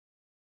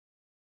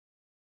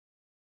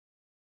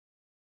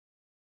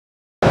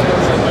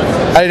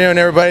How you doing,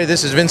 everybody?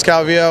 This is Vince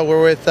Calvillo.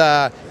 We're with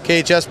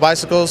KHS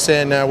Bicycles,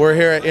 and we're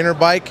here at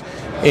Interbike,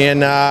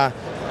 and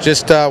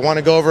just want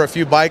to go over a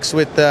few bikes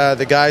with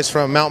the guys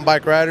from Mountain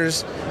Bike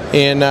Riders,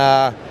 and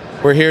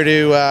we're here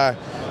to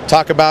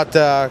talk about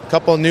a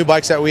couple of new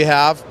bikes that we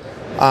have.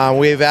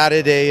 We've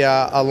added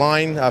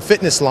a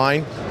fitness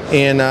line,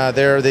 and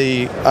they're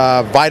the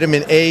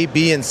vitamin A,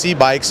 B, and C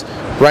bikes.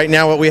 Right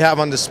now, what we have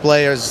on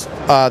display is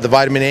the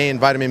vitamin A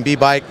and vitamin B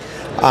bike.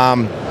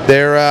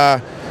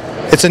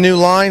 It's a new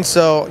line,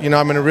 so I'm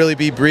going to really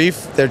be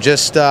brief. They're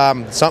just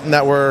something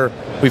that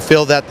we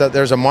feel that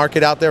there's a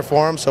market out there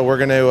for them, so we're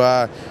going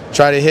to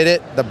try to hit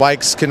it. The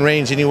bikes can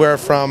range anywhere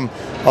from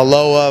a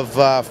low of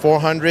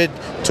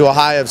 $400 to a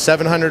high of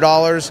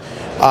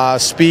 $700.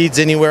 Speeds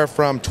anywhere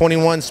from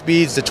 21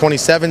 speeds to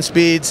 27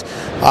 speeds.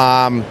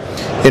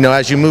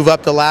 As you move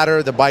up the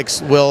ladder, the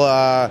bikes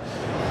will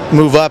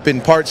move up in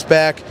part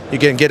spec. You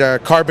can get a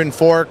carbon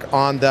fork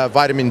on the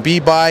vitamin B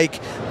bike.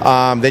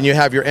 Then you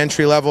have your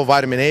entry-level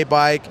vitamin A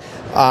bike.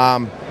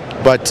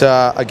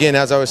 Again,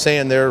 as I was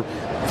saying,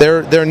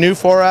 they're new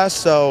for us,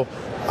 so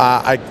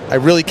I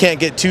really can't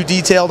get too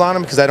detailed on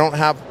them because I don't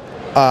have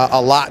a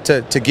lot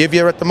to give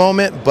you at the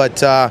moment.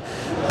 But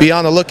be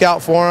on the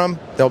lookout for them.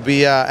 They'll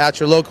be at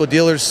your local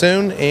dealers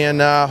soon,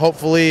 and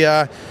hopefully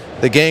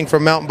the gang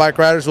from Mountain Bike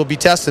Riders will be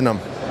testing them.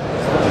 Here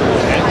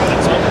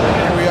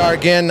we are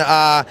again.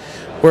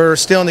 We're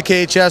still in the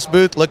KHS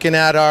booth looking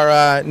at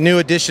our new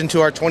addition to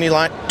our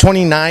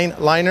 29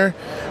 liner.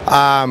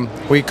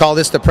 We call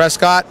this the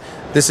Prescott.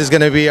 This is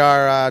going to be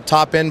our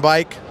top end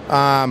bike.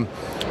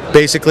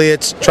 Basically,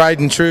 it's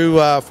tried and true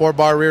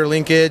 4-bar rear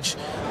linkage.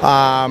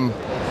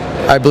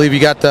 I believe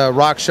you got the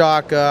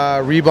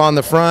RockShox Reba on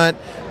the front.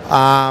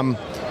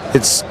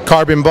 It's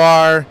carbon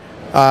bar.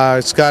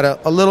 It's got a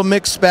little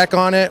mixed spec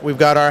on it. We've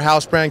got our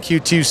house brand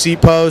Q2 seat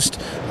post,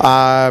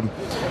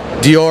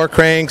 Dior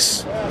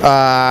cranks,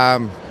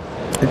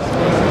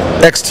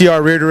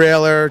 XTR rear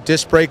derailleur,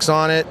 disc brakes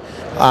on it,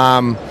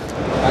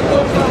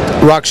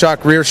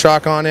 RockShox rear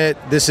shock on it.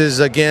 This is,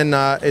 again,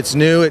 it's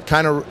new. It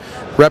kind of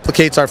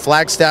replicates our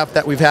Flagstaff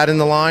that we've had in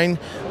the line,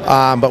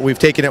 but we've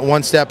taken it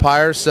one step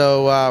higher.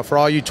 So for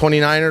all you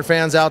 29er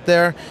fans out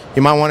there,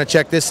 you might want to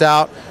check this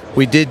out.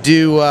 We did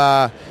do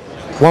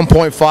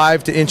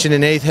 1.5 to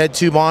 1.1 head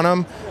tube on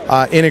them,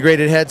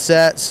 integrated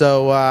headset.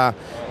 So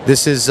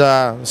this is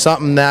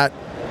something that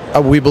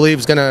we believe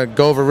is going to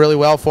go over really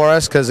well for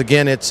us, because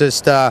again, it's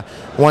just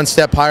one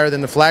step higher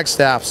than the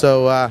Flagstaff.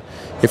 So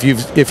if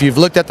you've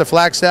looked at the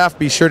Flagstaff,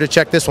 be sure to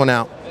check this one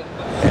out.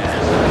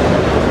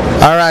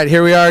 All right,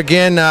 here we are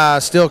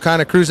again, still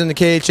kind of cruising the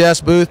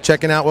KHS booth,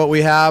 checking out what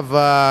we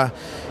have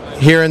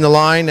here in the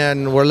line,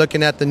 and we're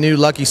looking at the new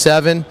Lucky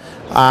 7.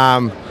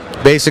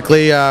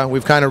 Basically,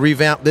 we've kind of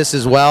revamped this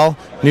as well.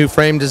 New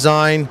frame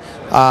design,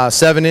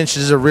 7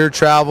 inches of rear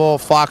travel,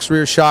 Fox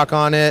rear shock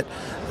on it.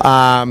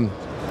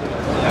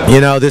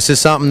 This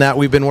is something that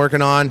we've been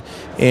working on,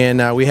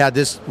 and we had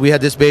this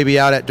baby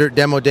out at Dirt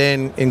Demo Day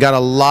and got a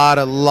lot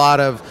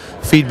of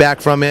feedback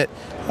from it.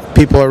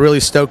 People are really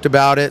stoked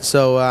about it.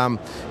 So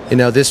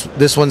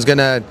this one's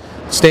gonna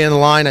stay in the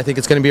line. I think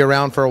it's gonna be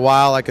around for a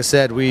while. Like I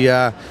said, we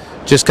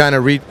just kind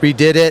of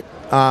redid it,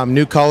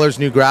 new colors,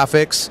 new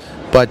graphics.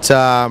 But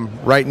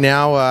right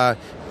now,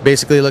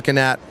 basically looking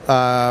at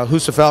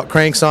Husafeld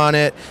cranks on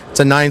it.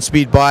 It's a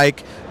 9-speed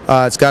bike.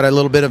 It's got a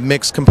little bit of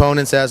mixed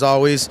components, as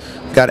always.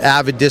 Got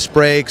Avid disc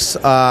brakes,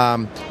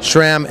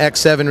 SRAM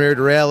X7 rear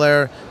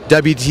derailleur,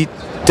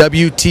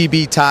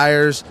 WTB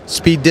tires,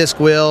 speed disc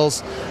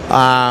wheels,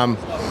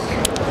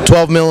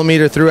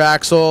 12mm through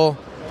axle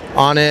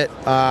on it.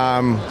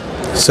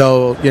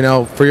 So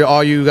for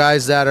all you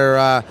guys that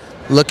are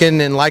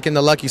looking and liking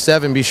the Lucky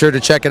 7, be sure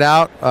to check it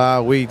out.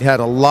 We had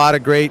a lot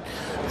of great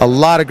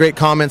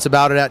comments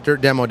about it at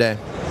Dirt Demo Day.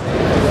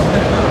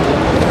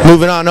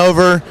 Moving on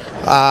over,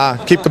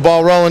 keep the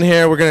ball rolling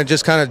here. We're going to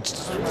just kind of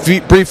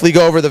briefly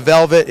go over the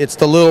Velvet. It's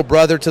the little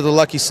brother to the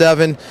Lucky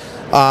 7.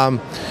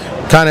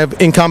 Kind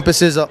of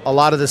encompasses a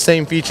lot of the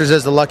same features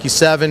as the Lucky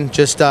 7,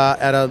 just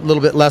at a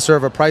little bit lesser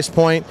of a price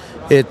point.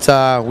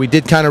 We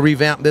did kind of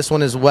revamp this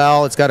one as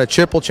well. It's got a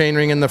triple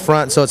chainring in the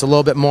front, so it's a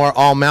little bit more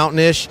all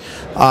mountain-ish.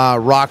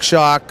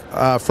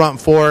 RockShox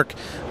front fork,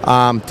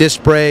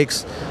 disc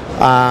brakes.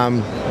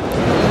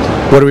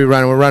 What are we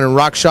running? We're running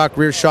RockShox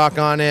rear shock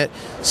on it.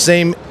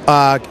 Same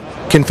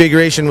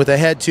configuration with a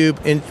head tube,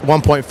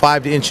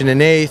 1.5 to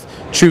 1.1,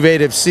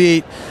 Truvative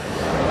seat,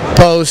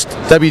 post,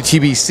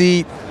 WTB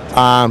seat.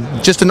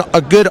 Just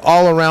a good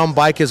all-around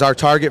bike is our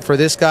target for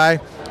this guy.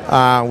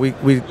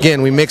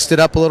 We mixed it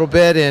up a little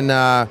bit, and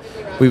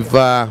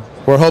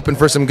we're hoping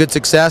for some good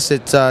success.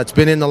 It's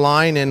been in the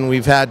line, and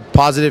we've had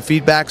positive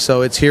feedback,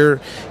 so it's here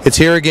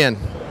again.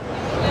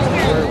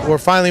 We're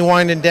finally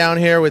winding down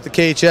here with the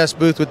KHS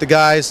booth with the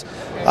guys.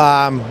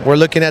 We're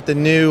looking at the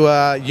new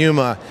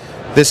Yuma.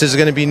 This is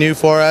going to be new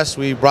for us.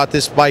 We brought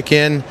this bike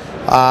in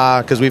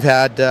because we've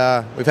had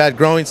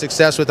growing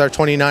success with our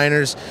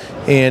 29ers,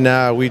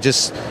 and we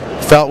just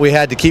felt we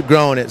had to keep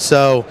growing it.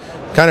 So,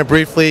 kind of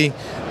briefly,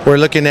 we're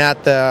looking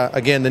at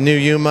the new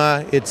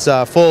Yuma. It's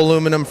a full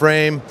aluminum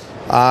frame.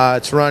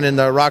 It's running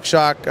the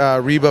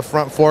RockShox Reba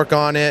front fork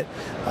on it.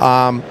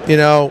 You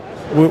know,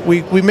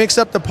 we mix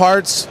up the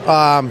parts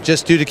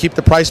just due to keep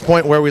the price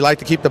point where we like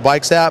to keep the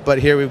bikes at. But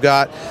here we've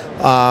got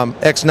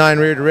X9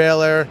 rear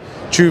derailleur,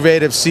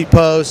 TrueVative seat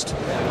post,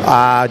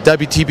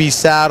 WTB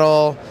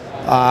saddle,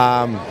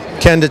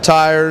 Kenda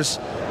tires.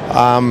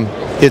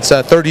 It's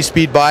a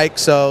 30-speed bike,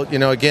 so you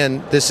know,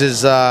 again, this is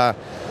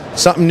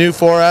something new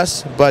for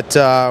us, but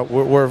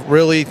we're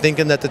really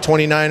thinking that the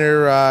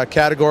 29er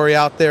category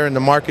out there in the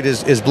market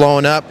is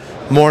blowing up.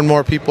 More and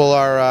more people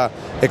are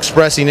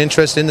expressing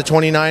interest in the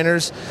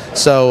 29ers,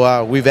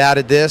 so we've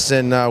added this,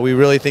 and we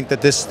really think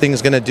that this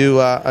thing's going to do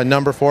a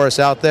number for us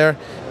out there.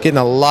 Getting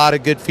a lot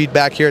of good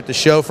feedback here at the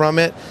show from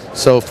it,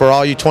 so for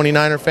all you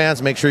 29er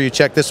fans, make sure you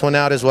check this one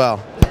out as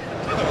well.